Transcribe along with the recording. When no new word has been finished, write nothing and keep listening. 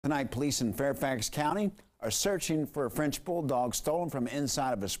Tonight, police in Fairfax County are searching for a French bulldog stolen from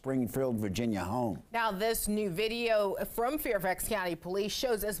inside of a Springfield, Virginia home. Now, this new video from Fairfax County Police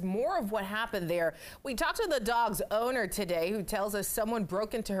shows us more of what happened there. We talked to the dog's owner today, who tells us someone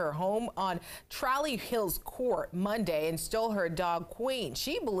broke into her home on Trolley Hills Court Monday and stole her dog, Queen.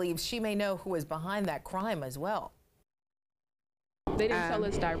 She believes she may know who is behind that crime as well. They didn't tell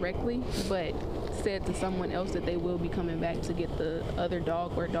us directly, but said to someone else that they will be coming back to get the other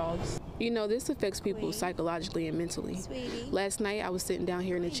dog or dogs. You know, this affects people psychologically and mentally. Sweetie. Last night I was sitting down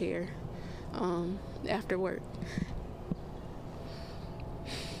here in a chair after work,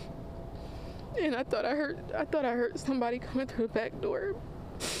 and I thought I heard somebody coming through the back door,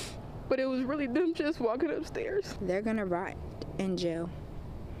 but it was really them just walking upstairs. They're gonna rot in jail.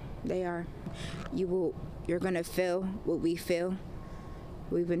 They are. You're gonna feel what we feel.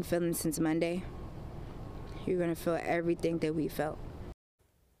 We've been feeling since Monday. You're gonna feel everything that we felt.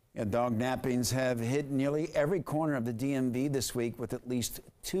 Yeah, dog nappings have hit nearly every corner of the DMV this week, with at least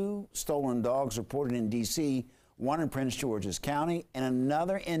 2 stolen dogs reported in D.C., 1 in Prince George's County, and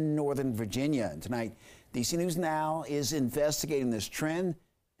another in Northern Virginia. And tonight, DC News Now is investigating this trend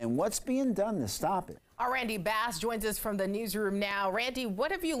and what's being done to stop it. Our Randy Bass joins us from the newsroom now. Randy,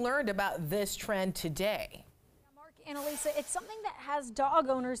 what have you learned about this trend today? Annalisa, it's something that has dog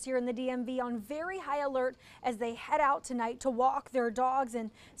owners here in the DMV on very high alert as they head out tonight to walk their dogs, and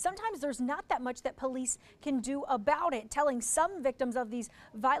sometimes there's not that much that police can do about it, telling some victims of these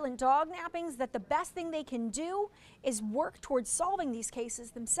violent dog nappings that the best thing they can do is work towards solving these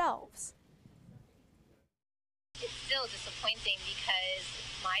cases themselves. It's still disappointing because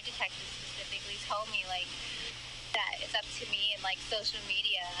my detective specifically told me that it's up to me and social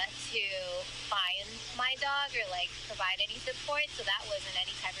media to find my dog or provide any support, so that wasn't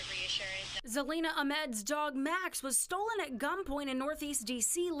any type of reassurance. Zelina Ahmed's dog Max was stolen at gunpoint in Northeast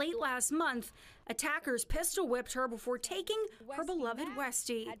DC late last month. Attackers pistol whipped her before taking her beloved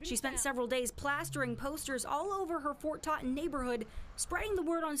Westie. She spent several days plastering posters all over her Fort Totten neighborhood, spreading the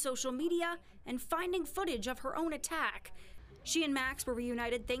word on social media and finding footage of her own attack. She and Max were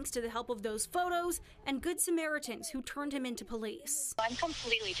reunited thanks to the help of those photos and Good Samaritans who turned him into police. I'm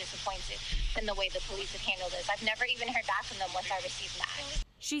completely disappointed in the way the police have handled this. I've never even heard back from them once I received Max.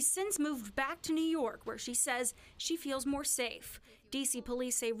 She's since moved back to New York, where she says she feels more safe. DC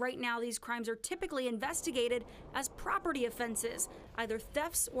police say right now these crimes are typically investigated as property offenses, either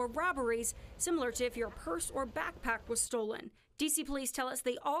thefts or robberies, similar to if your purse or backpack was stolen. DC police tell us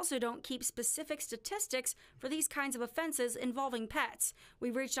they also don't keep specific statistics for these kinds of offenses involving pets.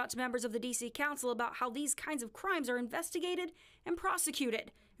 We reached out to members of the DC Council about how these kinds of crimes are investigated and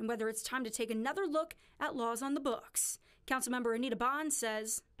prosecuted, and whether it's time to take another look at laws on the books. Councilmember Anita Bond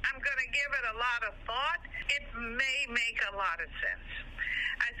says, I'm going to give it a lot of thought. It may make a lot of sense.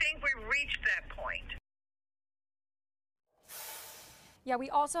 I think we've reached that point. Yeah,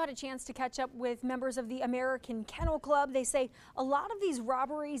 we also had a chance to catch up with members of the American Kennel Club. They say a lot of these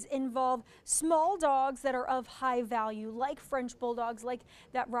robberies involve small dogs that are of high value, like French bulldogs, like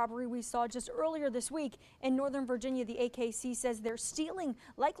that robbery we saw just earlier this week in Northern Virginia. The AKC says they're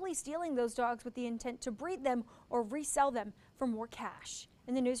likely stealing those dogs with the intent to breed them or resell them for more cash.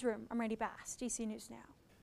 In the newsroom, I'm Randy Bass, DC News Now.